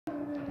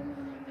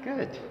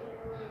Good.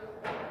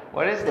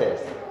 What is this?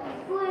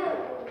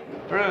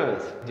 Fruit.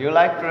 Fruits. Do you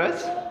like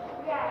fruits?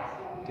 Yes.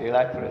 Do you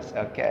like fruits?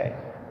 Okay.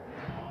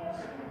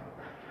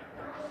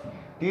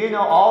 Do you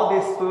know all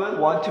this food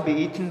want to be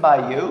eaten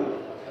by you?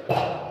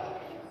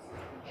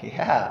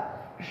 Yeah.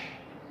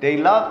 They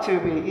love to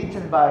be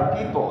eaten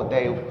by people.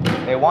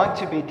 They want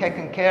to be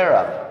taken care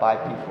of by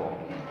people.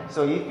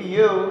 So if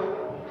you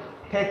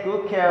take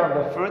good care of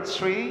the fruit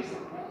trees,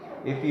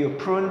 if you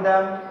prune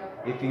them,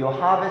 if you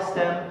harvest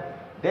them,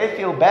 they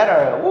feel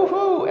better,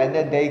 woohoo, and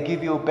then they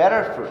give you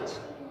better fruits.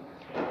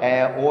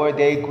 Or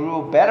they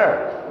grew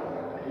better.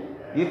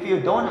 If you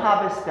don't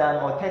harvest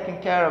them or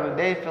taking care of them,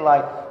 they feel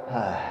like,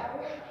 ah.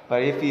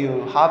 But if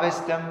you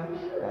harvest them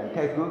and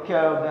take good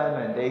care of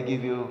them, and they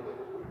give you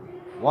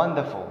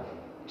wonderful,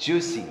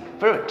 juicy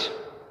fruit.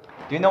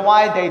 Do you know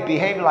why they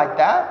behave like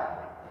that?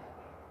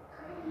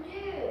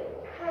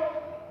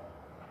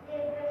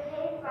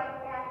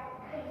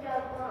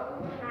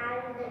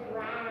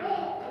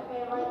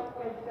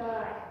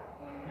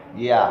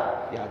 Yeah.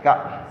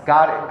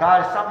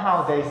 God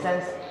somehow they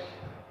sense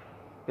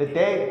that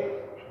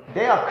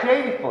they are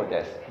created for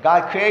this.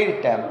 God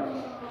created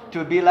them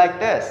to be like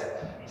this.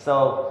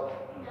 So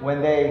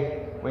when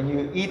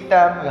you eat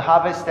them, you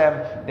harvest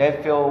them, they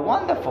feel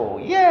wonderful.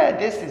 Yeah,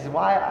 this is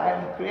why I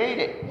am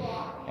created,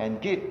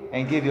 and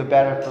give you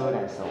better food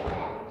and so on.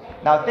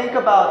 Now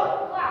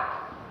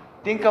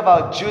think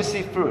about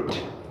juicy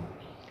fruit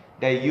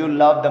that you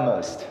love the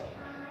most.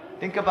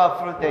 Think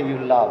about fruit that you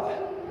love.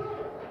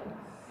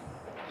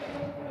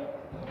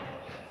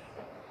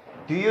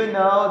 Do you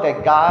know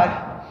that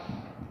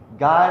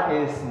God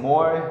is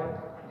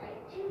more,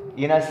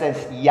 in a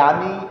sense,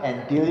 yummy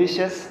and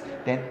delicious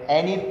than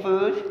any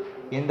food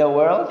in the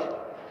world?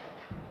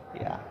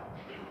 Yeah.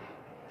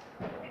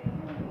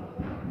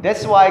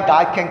 That's why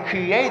God can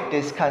create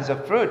these kinds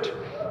of fruit,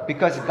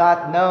 because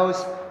God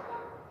knows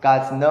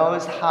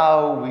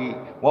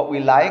what we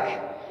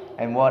like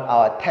and what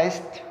our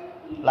taste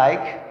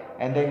like,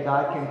 and then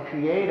God can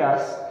create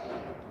us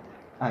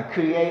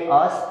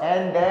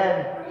and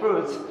then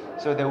fruits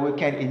so that we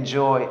can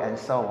enjoy and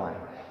so on.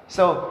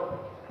 So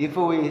if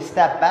we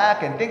step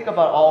back and think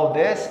about all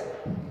this,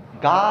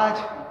 God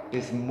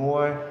is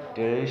more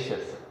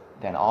delicious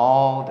than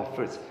all the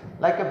fruits.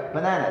 Like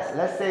bananas.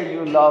 Let's say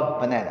you love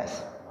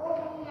bananas.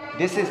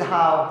 This is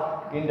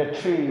how in the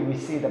tree we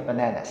see the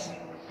bananas.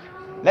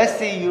 Let's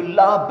say you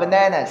love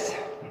bananas.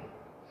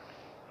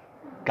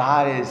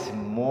 God is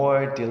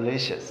more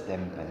delicious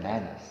than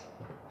bananas.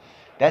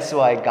 That's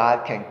why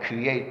God can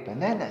create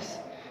bananas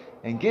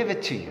and give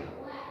it to you.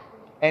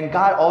 And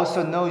God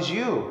also knows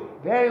you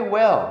very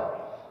well.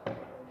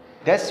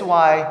 That's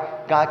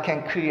why God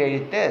can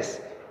create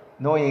this,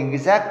 knowing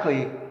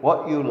exactly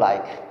what you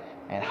like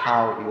and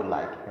how you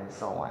like and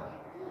so on.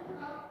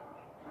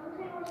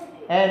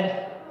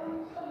 And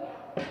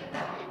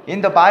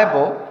in the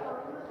Bible,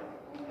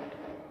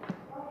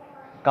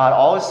 God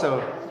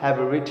also have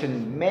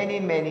written many,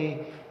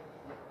 many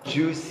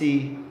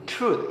juicy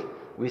truth.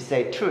 We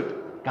say truth,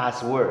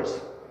 God's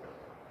words.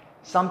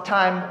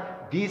 Sometimes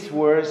these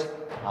words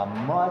are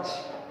much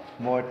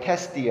more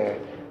tastier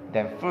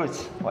than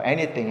fruits or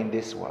anything in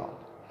this world.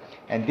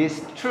 And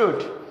this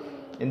truth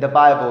in the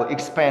Bible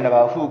explain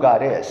about who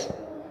God is.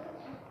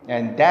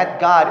 And that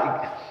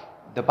God,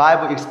 the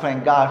Bible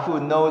explains God who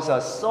knows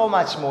us so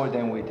much more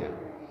than we do.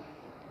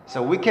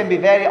 So we can be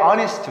very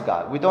honest to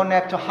God. We don't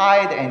have to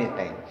hide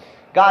anything.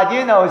 God,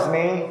 you knows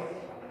me.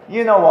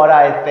 You know what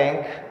I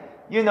think.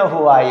 You know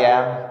who I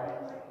am.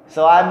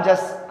 So I'm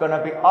just going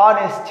to be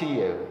honest to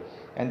you.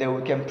 And then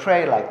we can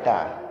pray like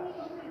that.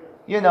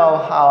 You know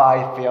how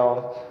I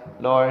feel.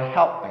 Lord,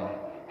 help me.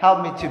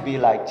 Help me to be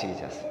like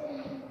Jesus.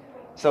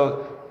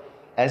 So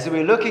as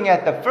we're looking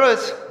at the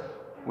fruits,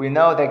 we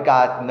know that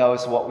God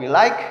knows what we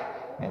like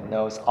and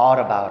knows all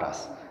about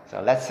us.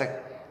 So let's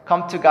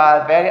come to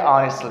God very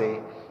honestly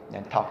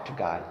and talk to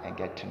God and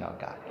get to know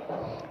God.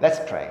 Let's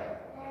pray.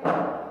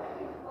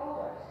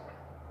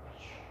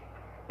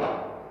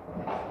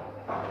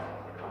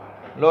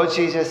 Lord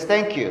Jesus,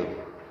 thank you.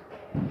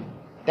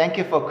 Thank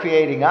you for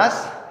creating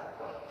us.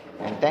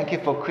 And thank you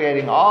for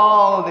creating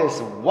all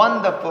these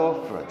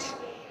wonderful fruits.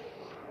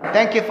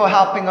 Thank you for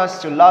helping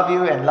us to love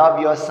you and love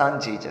your Son,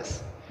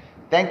 Jesus.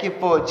 Thank you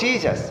for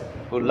Jesus,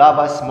 who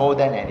loves us more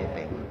than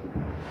anything.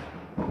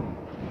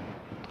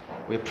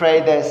 We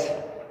pray this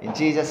in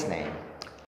Jesus' name.